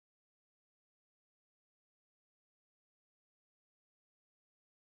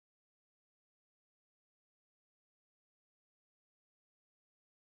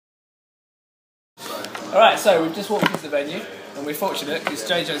Alright, so we've just walked into the venue and we're fortunate because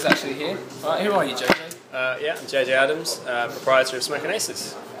JJ's actually here. Alright, who are you, JJ? Yeah, I'm JJ Adams, proprietor of Smokin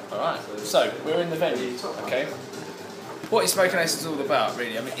Aces. Alright, so we're in the venue, okay? What is Smokin Aces all about,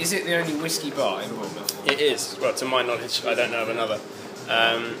 really? I mean, is it the only whiskey bar in Bournemouth? It is. Well, to my knowledge, I don't know of another.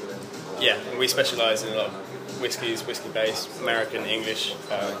 Yeah, we specialise in a lot of whiskies, whiskey-based, American, English,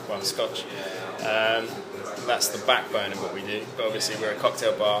 well, Scotch. That's the backbone of what we do, but obviously we're a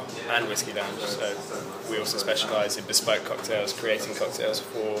cocktail bar and whiskey lounge, so we also specialise in bespoke cocktails, creating cocktails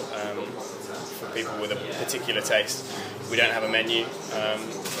for people with a particular taste. We don't have a menu,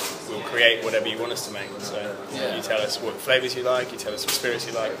 we'll create whatever you want us to make, so you tell us what flavours you like, you tell us what spirits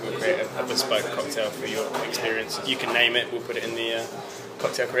you like, we'll create a bespoke cocktail for your experience. You can name it, we'll put it in the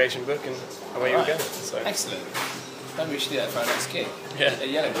cocktail creation book and away you go. So. Excellent. Maybe we should do that for our next gig. Yeah. A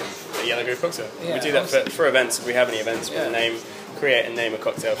Yellowgroove. A Yellowgroove cocktail. Yeah, we do that for events. If we have any events, we'll create and name a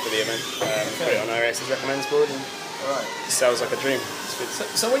cocktail for the event, put it on our Aces recommends board, and it sells like a dream.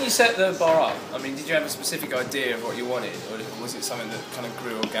 So when you set the bar up, I mean, did you have a specific idea of what you wanted, or was it something that kind of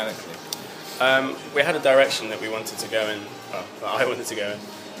grew organically? We had a direction that we wanted to go in, well, that I wanted to go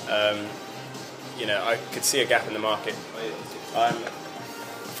in. You know, I could see a gap in the market. I'm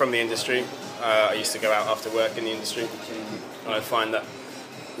from the industry. I used to go out after work in the industry, and I'd find that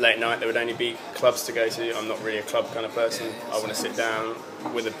late night there would only be clubs to go to. I'm not really a club kind of person. I want to sit down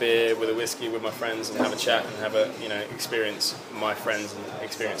with a beer, with a whiskey, with my friends, and have a chat and have a, you know, experience my friends and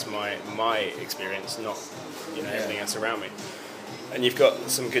experience my experience, not, you know, everything else around me. And you've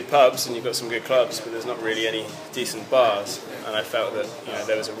got some good pubs and you've got some good clubs, but there's not really any decent bars. And I felt that, you know,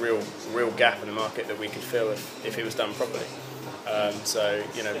 there was a real gap in the market that we could fill if it was done properly. So,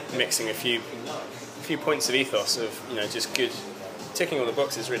 you know, mixing a few points of ethos of, you know, just good, ticking all the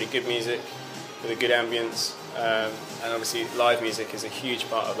boxes, really good music with a good ambience, and obviously live music is a huge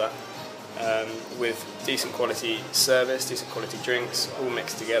part of that, with decent quality service, decent quality drinks, all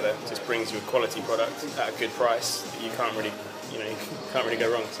mixed together, just brings you a quality product at a good price that you can't really, you know, you can't really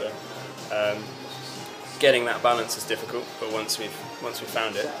go wrong. So getting that balance is difficult, but once we've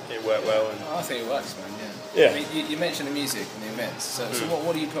found it, it worked well. And I think it works, man. Yeah. I mean, you mentioned the music and the events. So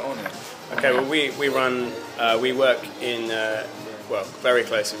what do you put on it? Okay, well we run, we work in well, very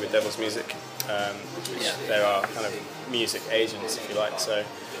closely with Devil's Music, which there are kind of music agents, if you like. So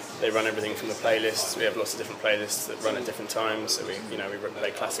they run everything from the playlists. We have lots of different playlists that run at different times. So we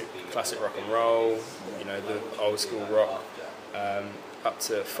play classic rock and roll, you know, the old school rock, up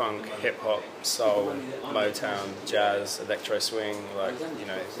to funk, hip hop, soul, Motown, jazz, electro swing. Like, you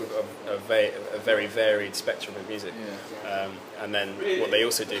know, we've got a very varied spectrum of music. And then what they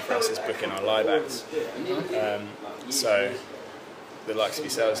also do for us is book in our live acts. So the likes of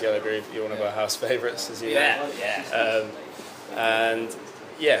yourselves, Yellowgroove, you're one of our house favourites, as you know. And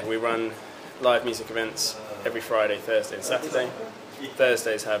yeah, we run live music events every Friday, Thursday and Saturday.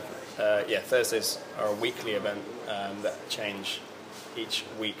 Thursdays are a weekly event that change. Each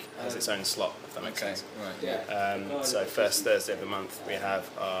week has its own slot, if that makes sense. Right, so first Thursday of the month we have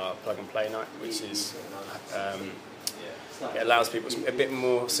our plug and play night, which is it allows people a bit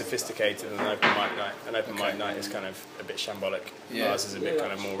more sophisticated than an open mic night. An open mic night is kind of a bit shambolic. Ours is a bit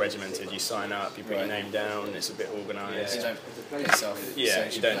kind of more regimented. You sign up, you put your name down, it's a bit organised. You don't piss off. Yeah,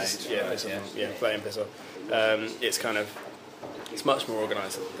 you don't just play and piss off. It's kind of, it's much more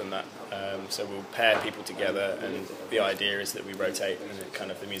organised than that. So we'll pair people together, and the idea is that we rotate, and it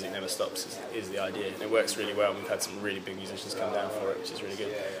kind of, the music never stops is the idea. And it works really well. We've had some really big musicians come down for it, which is really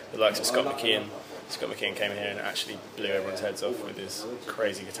good. The likes of Scott McKeon. Scott McKeon came in here and actually blew everyone's heads off with his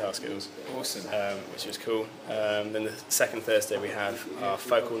crazy guitar skills. Awesome. Which was cool. Then the second Thursday we have our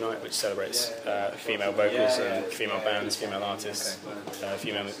Focal Night, which celebrates female vocals and female bands, female artists,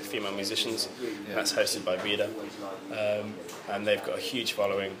 female musicians. That's hosted by Vida. And they've got a huge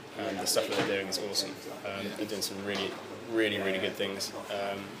following, and the stuff that they're doing is awesome. They're doing some really good things,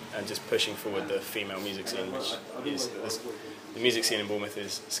 and just pushing forward the female music scene, which is, the music scene in Bournemouth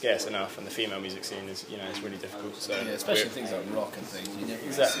is scarce enough, and the female music scene is, you know, it's really difficult. So especially things like rock and things. You never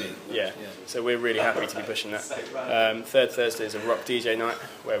exactly. Yeah. So we're really happy to be pushing that. Third Thursday is a rock DJ night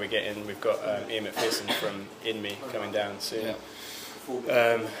where we get in. We've got Ian McPherson from In Me coming down soon,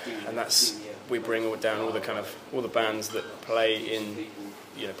 and that's, we bring down all the bands that play in.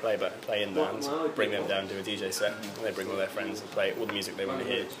 You know, play in bands, bring them down, do a DJ set, and they bring all their friends and play all the music they want to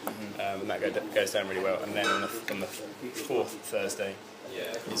hear, and that goes down really well. And then on the fourth Thursday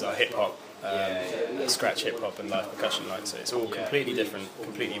is our hip hop scratch hip hop and live percussion night. So it's all completely different,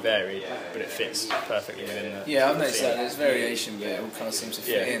 completely varied, but it fits perfectly within the. Yeah, I've noticed that there's variation, but it all kind of seems to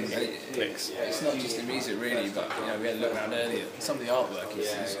fit in. Clicks. It's not just the music really, but we had a look around earlier. Some of the artwork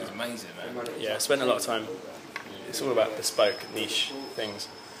is amazing, man. Yeah, I spent a lot of time. It's all about bespoke, niche things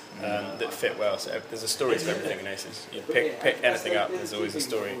that fit well. So there's a story to everything in Aces. You pick anything up. There's always a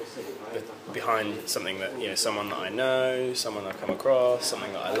story behind something that someone that I know, someone I've come across,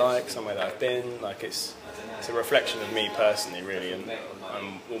 something that I like, somewhere that I've been. Like it's a reflection of me personally, really, and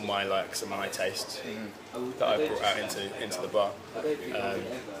all my likes and my tastes that I brought out into the bar.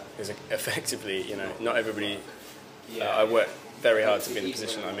 Because effectively, not everybody. I work very hard to be in the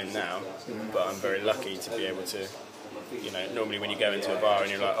position I'm in now, but I'm very lucky to be able to. Normally when you go into a bar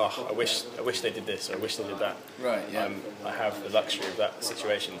and you're like, oh, I wish they did this or I wish they did that. Right. Yeah. I have the luxury of that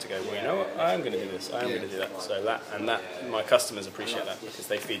situation to go, well, you know what, I am going to do this. I am going to do that. So that my customers appreciate that because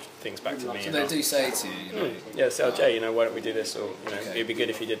they feed things back to me. So they do say to you, yeah, say, oh, Jay, why don't we do this? Or it'd be good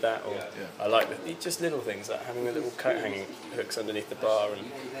if you did that. Or I like just little things like having the little coat hanging hooks underneath the bar and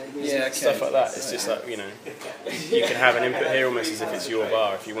stuff like that. It's just like you can have an input here almost as if it's your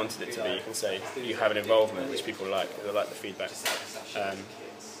bar. If you wanted it to be, you can say you have an involvement which people like. They like the feedback,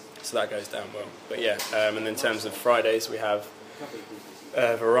 so that goes down well. But yeah, and in terms of Fridays, we have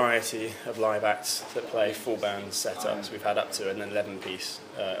a variety of live acts that play full band setups. We've had up to an 11-piece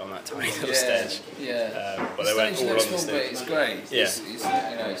on that tiny little stage. Yeah, but they weren't all on the stage. It's great. Yeah.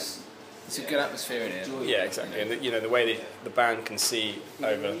 It's a good atmosphere in here. Yeah, exactly. And the way that the band can see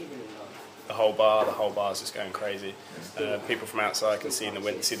over the whole bar's just going crazy. People from outside can see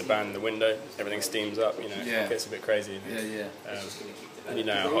the band in the window. Everything steams up. It gets a bit crazy. And you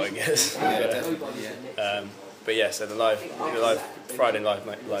know how hot it gets. Yeah, definitely. But yeah, so the live Friday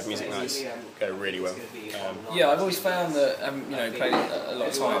live music nights go really well. Yeah, I've always found that played it a lot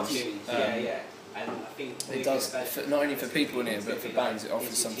of times. It does, not only for people in here, but for bands, it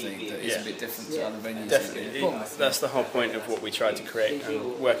offers something that is a bit different to other venues. Definitely, that's the whole point of what we tried to create.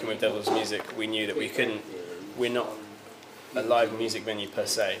 And working with Devil's Music, we knew that we're not a live music venue per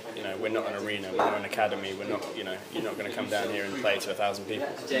se. We're not an arena, we're not an academy. We're not, you're not going to come down here and play to 1,000 people.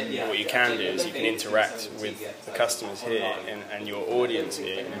 What you can do is you can interact with the customers here and your audience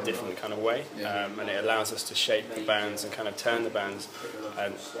here in a different kind of way, and it allows us to shape the bands and kind of turn the bands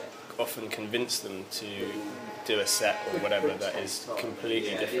and often convince them to do a set or whatever that is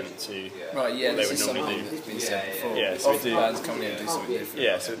completely different to what they would normally do. That's been said before. Yeah, so often bands come in and do something different.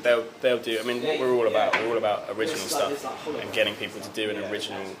 Yeah, so they'll do. I mean, what we're all about original stuff and getting people to do an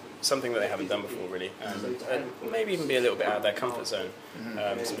original, something that they haven't done before, really, and maybe even be a little bit out of their comfort zone.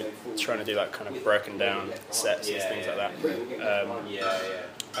 So we're trying to do like kind of broken down sets and things like that.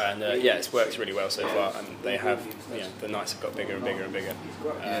 It's worked really well so far, and they have, the nights have got bigger and bigger and bigger,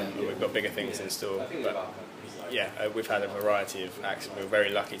 and we've got bigger things in store. But we've had a variety of acts. We're very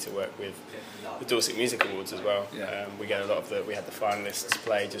lucky to work with the Dorset Music Awards as well. We get a lot of we had the finalists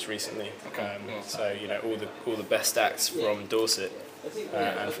play just recently. So all the best acts from Dorset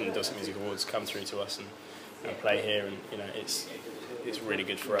and from the Dorset Music Awards come through to us and play here, and it's really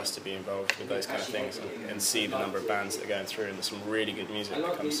good for us to be involved with those kind of things and see the number of bands that are going through, and there's some really good music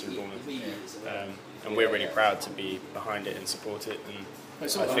that comes through Bournemouth. And we're really proud to be behind it and support it. And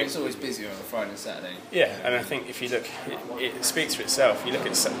it's always busy on a Friday and Saturday. Yeah, and I think if you look, it speaks for itself. You look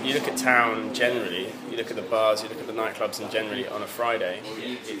at town generally, you look at the bars, you look at the nightclubs, and generally on a Friday,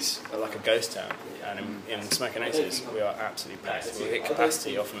 it's like a ghost town. And in Smokin Aces, we are absolutely packed. We hit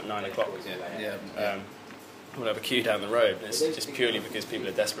capacity often at 9 o'clock. We'll have a queue down the road. It's just purely because people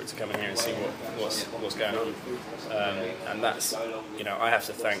are desperate to come in here and see what's going on. And that's, I have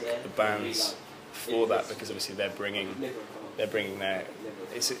to thank the bands for that, because obviously they're bringing their.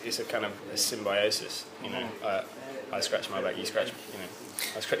 It's a kind of a symbiosis. I scratch my back, you scratch.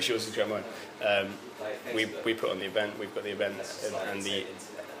 I scratch yours, you scratch mine. We put on the event. We've got the event and the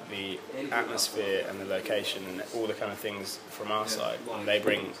atmosphere and the location and all the kind of things from our side, and they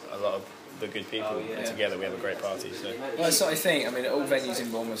bring a lot of the good people, and together we have a great party. So. Well, that's what I think. I mean, all venues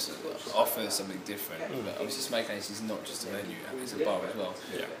in Bournemouth offer something different, but obviously Smokin Aces is not just a venue; it's a bar as well.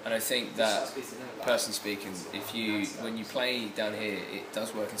 And I think that, personally speaking, when you play down here, it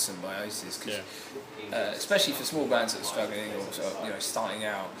does work in symbiosis, because especially for small bands that are struggling or starting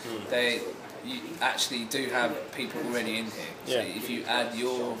out, you actually do have people already in here. So if you add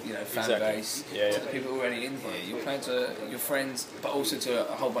your fan base to the people already in here, you're playing to your friends, but also to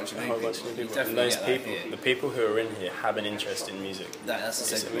a whole bunch of people. And those people, the people who are in here have an interest in music.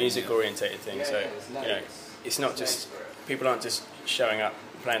 It's a music orientated thing. So it's not just, people aren't just showing up,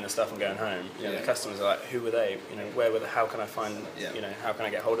 playing the stuff and going home. You know, the customers are like, who were they? You know, where were they? How can I find? You know, how can I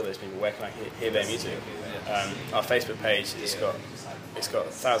get hold of those people? Where can I hear their music? Our Facebook page, it's got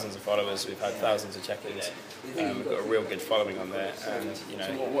thousands of followers. We've had thousands of check-ins. We've got a real good following on there, and you know.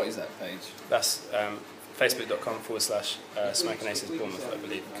 So what is that page? That's facebook.com/Smokin Aces Bournemouth, I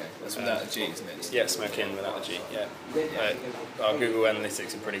believe. Okay, that's without a G, isn't it? Yeah, Smokin without a G. Yeah. Our Google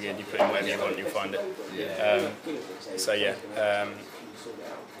Analytics are pretty good. You put in whatever you want, you'll find it. So yeah.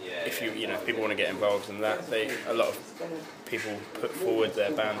 If if people want to get involved in that, a lot of people put forward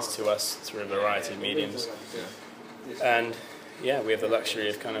their bands to us through a variety of mediums, and yeah, we have the luxury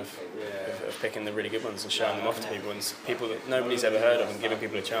of kind of picking the really good ones and showing them off to people, and people that nobody's ever heard of, and giving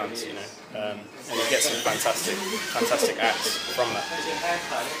people a chance, you know, and you get some fantastic acts from that.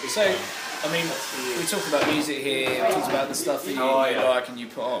 So, I mean, we talked about music here, we talked about the stuff that you like and you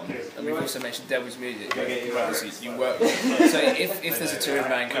put on, and we've also mentioned Devil's Music, obviously you work with. So if there's a touring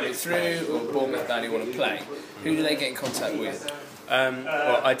band coming through, or a Bournemouth band who want to play, who do they get in contact with?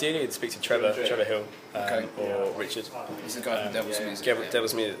 Well, ideally I'd speak to Trevor Hill, or Richard. He's the guy from Devil's Music.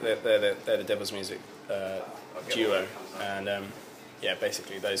 Devil's Music, they're the Devil's Music duo, and yeah,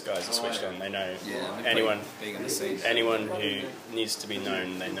 basically those guys are switched on. They know anyone who needs to be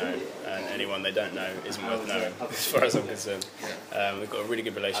known, they know, and anyone they don't know isn't worth knowing, as far as I'm concerned. We've got a really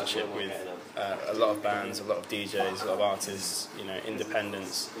good relationship with a lot of bands, a lot of DJs, a lot of artists, you know,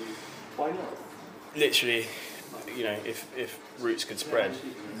 independents. Literally, you know, if roots could spread,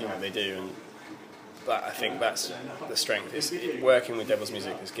 you know, they do, and I think that's the strength. Working with Devil's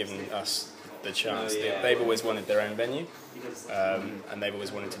Music has given us the chance. They've always wanted their own venue, and they've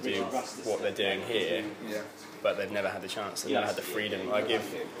always wanted to do what they're doing here, but they've never had the chance. They've never had the freedom. I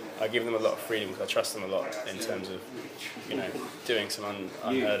give them a lot of freedom because I trust them a lot in terms of, you know, doing some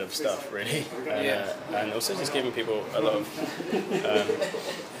unheard of stuff, really, and also just giving people a lot of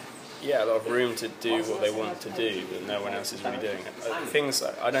a lot of room to do what they want to do that no one else is really doing. Things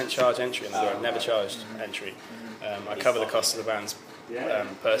like, I don't charge entry in the door. I've never charged entry. I cover the cost of the bands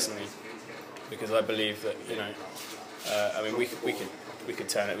personally, because I believe that, you know, I mean, we could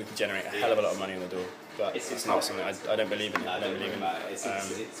turn it, we could generate a hell of a lot of money on the door, but it's not something I don't believe in. I don't believe in.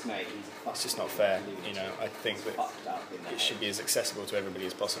 It's just not fair. You know, I think that it should be as accessible to everybody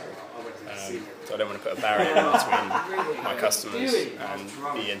as possible. So I don't want to put a barrier in between my customers and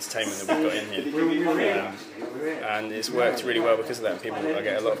the entertainment that we've got in here. And it's worked really well because of that. I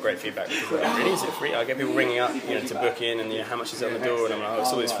get a lot of great feedback because they're like, really, is it free? I get people ringing up, you know, to book in, and, you know, how much is it on the door? And I'm like, oh,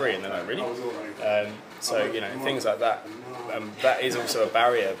 it's always free. And they're like, really? So, you know, things like that. That is also a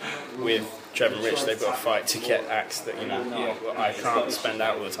barrier with Trevor and Rich. They've got to fight to get acts that, you know, I can't spend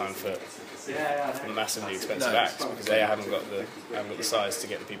out all the time for massively expensive acts, because A, I haven't got the size to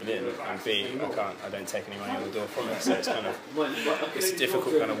get the people in, and B, I don't take any money on the door from it. So it's kind of, it's a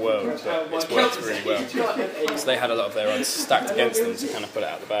difficult kind of world, but it's worked really well. So they had a lot of their odds stacked against them to kind of put it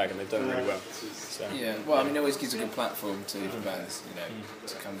out of the bag, and they've done really well. So, yeah, well, I mean, it always gives a good platform to bands, you know,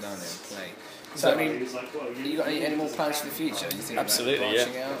 to come down there and play. So, I mean, you got any more plans for the future? You think absolutely,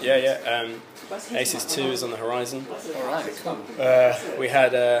 about branching out? Yeah. Aces 2 is on the horizon. All right, cool. We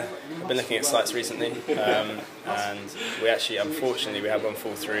had been looking at sites recently, and we actually, unfortunately, we had one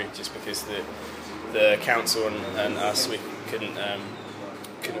fall through just because the council and us, we couldn't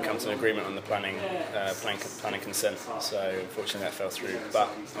come to an agreement on the planning consent. So unfortunately, that fell through. But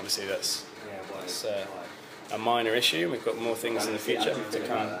obviously, that's a minor issue. We've got more things in the future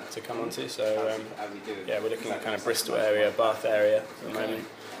to come onto. So yeah, we're looking at kind of Bristol area, Bath area at the moment,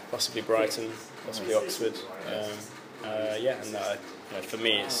 possibly Brighton, possibly Oxford. And you know, for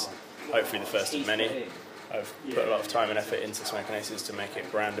me, it's hopefully the first of many. I've put a lot of time and effort into Smokin Aces to make it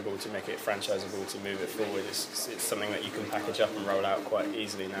brandable, to make it franchisable, to move it forward. It's something that you can package up and roll out quite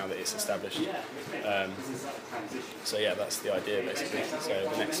easily now that it's established. So yeah, that's the idea basically. So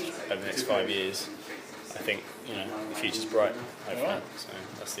over the next 5 years, I think, you know, the future's bright, hopefully. So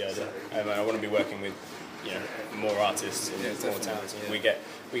that's the idea. And I want to be working with, you know, more artists in more towns. And we get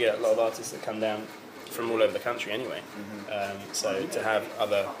a lot of artists that come down from all over the country anyway. So to have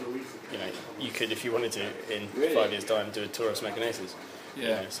other, you know, you could, if you wanted to, in 5 years' time, do a tour of Smokin Aces. Yeah,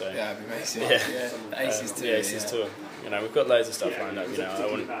 you know, so, yeah, that'd be amazing. Yeah, Aces tour. The Aces tour. You know, we've got loads of stuff lined up. You know, I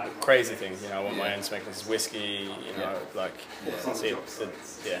want crazy things. You know, I want my own Smokin Aces whiskey. You know, like,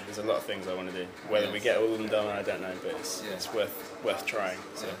 there's a lot of things I want to do. Whether we get all of them done, I don't know, but it's worth trying.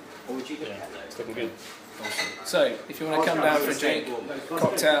 So yeah, it's looking good. Awesome. So, if you want to come down for a drink,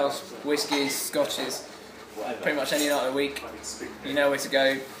 cocktails, whiskies, scotches, pretty much any night of the week, you know where to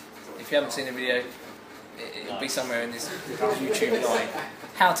go. If you haven't seen the video, it'll be somewhere in this YouTube line.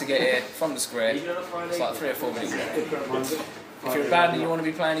 how to get here from the square. It's like 3 or 4 minutes walk. If you're a band and you want to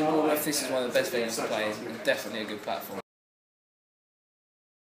be playing in Bournemouth, this is one of the best venues to play. It's definitely a good platform.